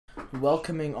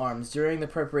Welcoming arms. During the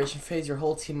preparation phase, your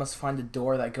whole team must find a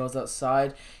door that goes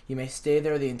outside. You may stay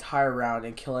there the entire round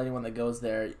and kill anyone that goes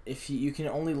there. If you can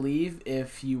only leave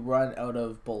if you run out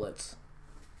of bullets.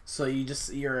 So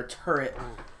you're a turret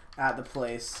at the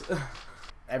place.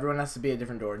 Everyone has to be a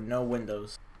different door. No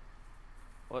windows.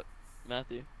 What,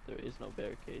 Matthew? There is no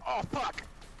barricade. Oh fuck!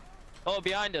 Oh,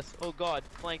 behind us! Oh god,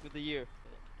 flank with the year.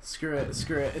 Screw it,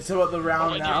 screw it. It's about the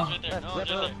round now.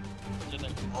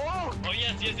 Oh! Oh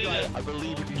yes. I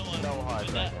believe in you so hard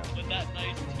with right that, now. with that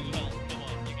nice 2 health. Come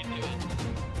on, you can do it.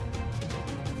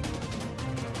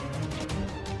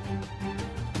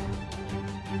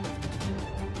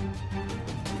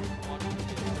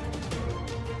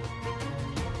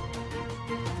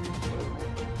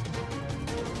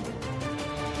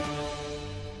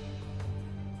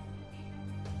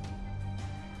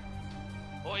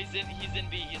 Oh, he's in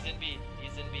B. Yeah, he's in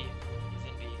B.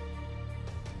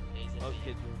 Oh,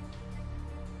 kid.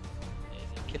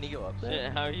 Can you go up there?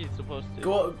 Shit, how are you supposed to?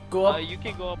 Go up. You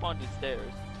can go up onto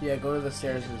stairs. Yeah, go to the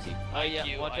stairs. Oh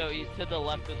yeah, watch out, he's to the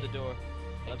left of the door.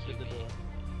 Left of the door.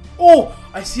 Oh!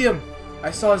 I see him!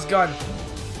 I saw his gun.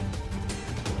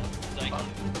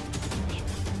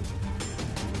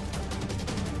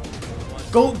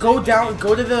 Go down,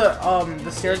 go to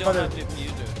the stairs by the...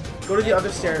 Go to the other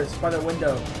stairs by the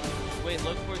window. Wait,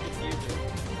 look for diffuser.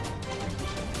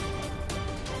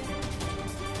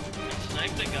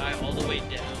 Snipe the guy all the way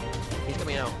down. He's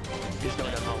coming out. He's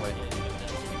going down the hallway.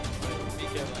 Be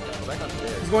careful. Go back on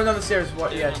stairs. He's going down the stairs.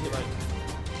 What? Yeah, on the right.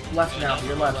 left now.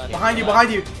 You're left. Left. Behind you,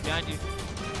 behind you. Behind you.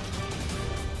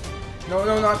 No,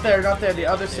 not there, not there. The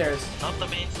other stairs. Not the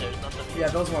main stairs, not the main Yeah,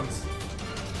 those ones.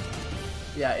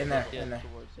 Yeah, in there, Yeah, in there.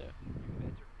 towards there.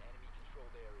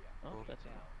 Oh, that's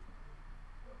it.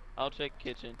 I'll check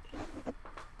kitchen.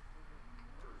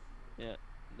 Yeah,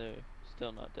 they're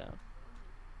still not down.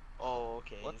 Oh,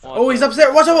 okay. Oh, he's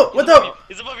upstairs. Watch out! What the?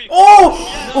 He's above you.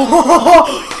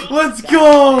 Oh! Let's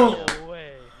go! No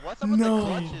way. What's up with No. the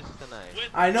clutches tonight? With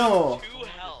I know. 2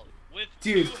 health. With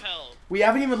Dude. 2 health. We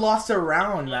haven't even lost a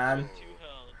round, man. With 2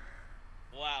 health.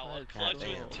 Wow, a clutch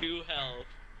Goddamn. with 2 health.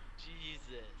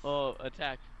 Jesus. Oh,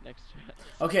 attack next.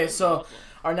 Okay, so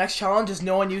our next challenge is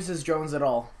no one uses drones at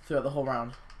all throughout the whole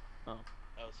round. Oh,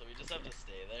 so we just have to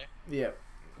stay there? Yep.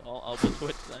 I'll be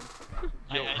switch then.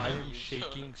 Yo, I I am use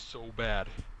shaking so bad.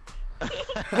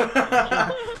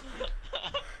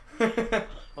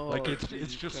 Oh, Like it's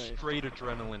Jesus just Christ. straight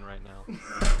adrenaline right now.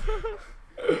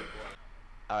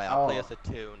 Alright, I'll play Oh. us a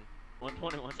tune.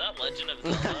 121. Is that Legend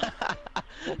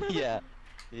of Zelda?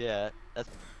 Yeah. That's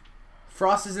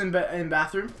Frost is in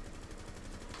bathroom.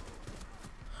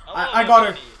 Oh, I got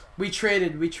her. buddy. We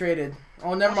traded.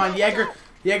 Oh, never mind.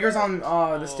 Jaeger's on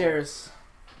the stairs.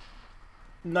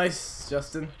 Nice,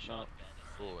 Justin. Shot.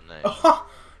 cool, nice.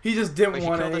 He just didn't Wait, she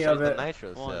want killed any us of with it. the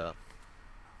nitro One. cell.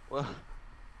 Well,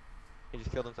 he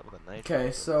just killed himself with a nitro.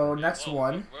 Okay, so next Whoa,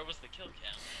 one. Where was the kill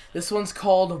cam? This one's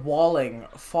called walling.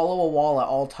 Follow a wall at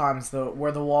all times.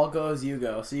 Where the wall goes, you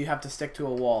go. So you have to stick to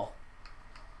a wall.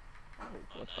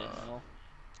 What the hell?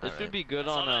 This Alright. would be good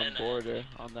That's on on a the border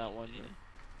on that one. Yeah.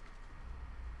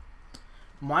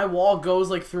 My wall goes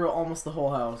like through almost the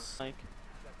whole house. Like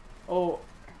Oh,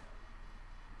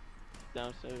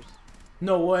 downstairs.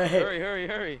 no way.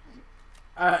 Hurry!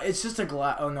 It's just a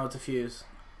glass. Oh no, it's a fuse.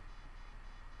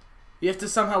 You have to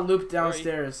somehow loop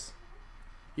downstairs.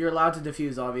 You're allowed to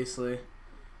defuse, obviously.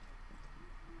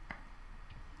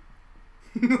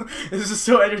 This is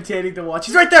so entertaining to watch.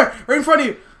 He's right there, right in front of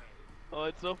you. Oh,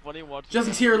 it's so funny watching.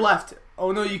 Justin, to your left.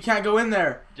 Oh no, you can't go in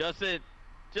there. Justin,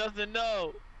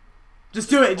 no. Just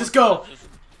do it. Just go.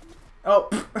 Oh.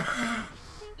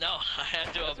 No, I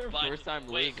had to That's our apply. first time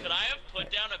Wait, losing. could I have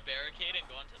put down a barricade and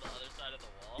gone to the other side of the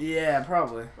wall? Yeah,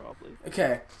 probably. Probably.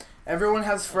 Okay. Everyone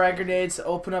has frag grenades.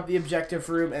 Open up the objective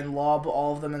room and lob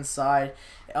all of them inside.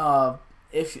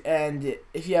 If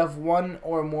you have one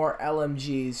or more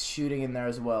LMGs shooting in there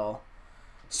as well.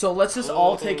 So let's just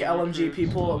all take LMG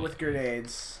people with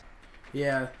grenades.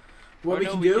 Yeah. What we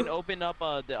can we do? can open up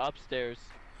the upstairs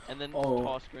and then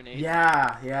toss grenades.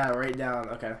 Yeah, right down.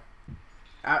 Okay.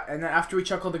 And then after we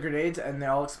chuck all the grenades and they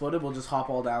all exploded, we'll just hop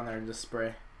all down there and just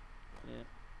spray. Yeah.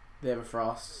 They have a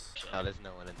frost. Oh, there's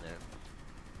no one in there.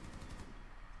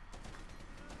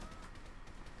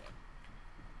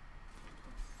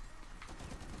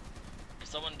 There's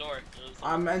someone door.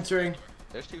 I'm entering.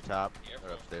 There's 2 top. Careful.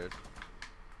 They're upstairs.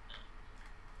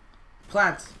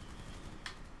 Plant.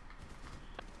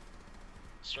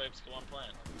 Stripes, go on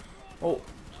plant. Oh.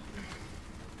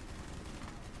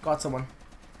 Got someone.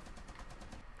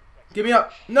 Give me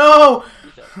up. No!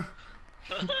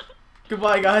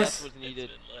 Goodbye, That guys. was needed.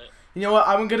 You know what?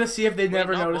 I'm gonna see if they Wait,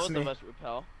 never no, notice both me. of us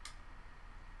repel.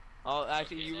 Oh,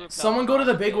 actually, you repel. Someone go to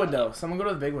the big I'll window. Someone go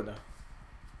to the big window.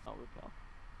 I'll repel.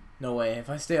 No way. If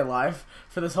I stay alive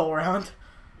for this whole round,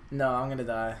 no, I'm gonna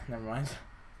die. Never mind.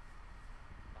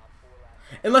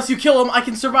 Unless you kill him, I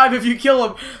can survive if you kill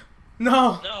him.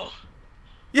 No. No.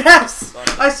 Yes,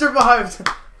 I survived.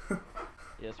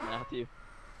 Yes, Matthew.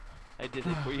 I did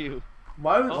it for you.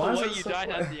 Why? Oh, Why is wait, it you so died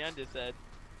funny? at the end, it said.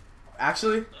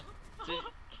 Actually? See,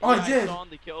 Oh, yeah, I did. saw on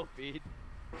the kill feed.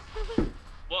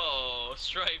 Whoa,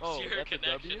 Stripes, Oh, your that's a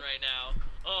connection W? right now.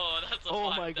 Oh, that's a Oh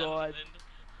 5,000. my God.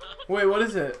 Wait, what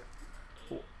is it?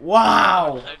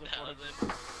 Wow.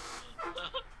 5,000.